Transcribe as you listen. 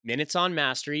Minutes on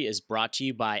Mastery is brought to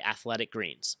you by Athletic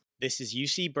Greens. This is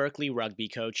UC Berkeley rugby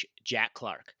coach Jack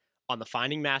Clark on the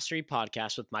Finding Mastery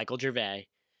podcast with Michael Gervais,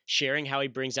 sharing how he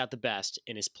brings out the best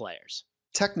in his players.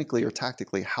 Technically or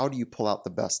tactically, how do you pull out the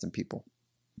best in people?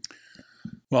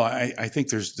 Well, I think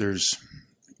there's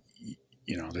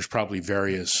probably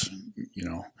various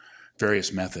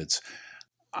methods.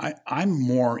 I'm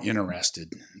more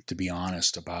interested, to be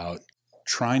honest, about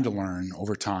trying to learn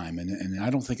over time, and I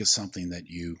don't think it's something that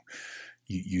you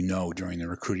know during the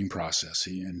recruiting process,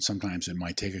 and sometimes it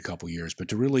might take a couple years, but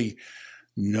to really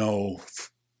know,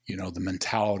 the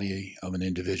mentality of an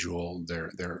individual,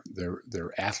 their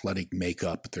athletic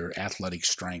makeup, their athletic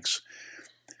strengths,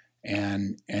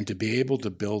 and to be able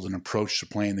to build an approach to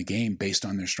playing the game based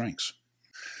on their strengths.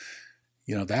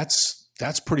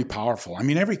 That's pretty powerful. I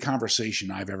mean, every conversation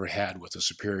I've ever had with a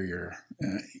superior,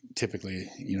 typically,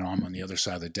 I'm on the other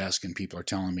side of the desk and people are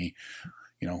telling me,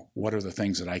 what are the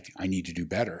things that I need to do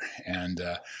better? And,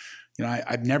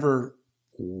 I've never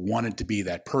wanted to be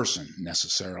that person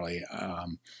necessarily.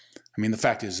 The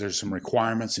fact is there's some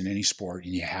requirements in any sport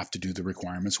and you have to do the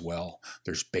requirements well.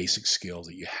 There's basic skills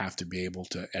that you have to be able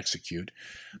to execute.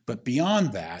 But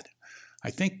beyond that, I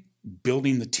think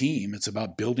building the team, it's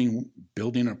about building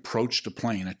an approach to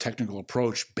playing, a technical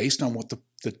approach based on what the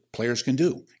players can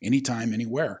do anytime,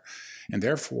 anywhere. And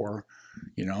therefore,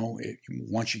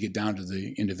 once you get down to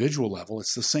the individual level,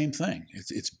 it's the same thing.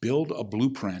 It's build a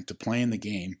blueprint to play in the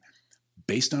game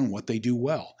based on what they do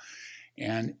well.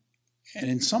 And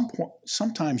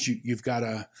sometimes you've got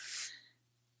to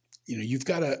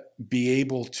be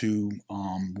able to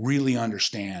really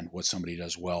understand what somebody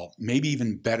does well, maybe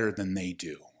even better than they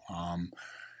do.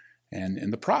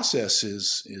 And the process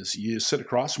is you sit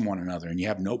across from one another and you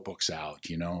have notebooks out,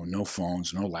 no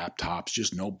phones, no laptops,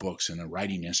 just notebooks and a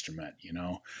writing instrument.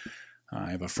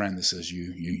 I have a friend that says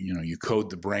you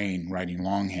code the brain writing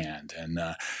longhand, and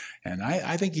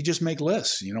I think you just make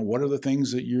lists. What are the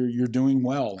things that you're doing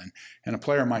well, and a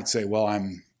player might say, well,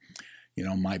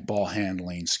 my ball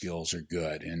handling skills are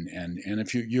good. And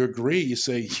if you agree, you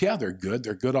say, yeah, they're good.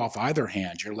 They're good off either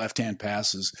hand. Your left-hand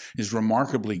pass is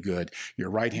remarkably good.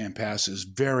 Your right-hand pass is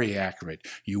very accurate.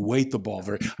 You weight the ball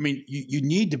you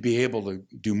need to be able to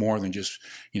do more than just,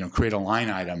 create a line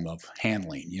item of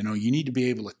handling. You need to be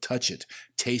able to touch it,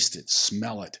 taste it,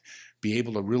 smell it, be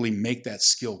able to really make that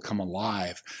skill come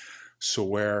alive. So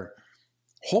where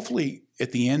hopefully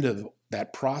at the end of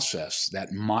that process,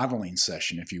 that modeling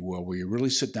session, if you will, where you really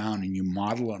sit down and you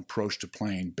model an approach to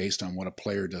playing based on what a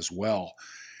player does well,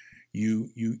 you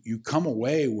come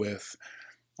away with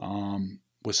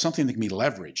something that can be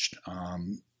leveraged, a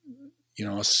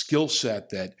skill set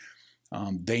that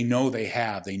they know they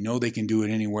have. They know they can do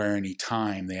it anywhere,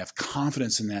 anytime. They have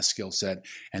confidence in that skill set,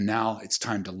 and now it's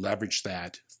time to leverage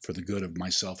that for the good of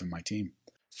myself and my team.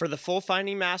 For the full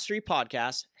Finding Mastery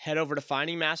podcast, head over to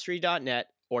findingmastery.net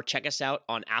or check us out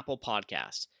on Apple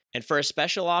Podcasts. And for a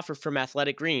special offer from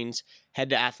Athletic Greens, head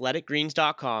to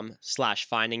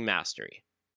athleticgreens.com/findingmastery.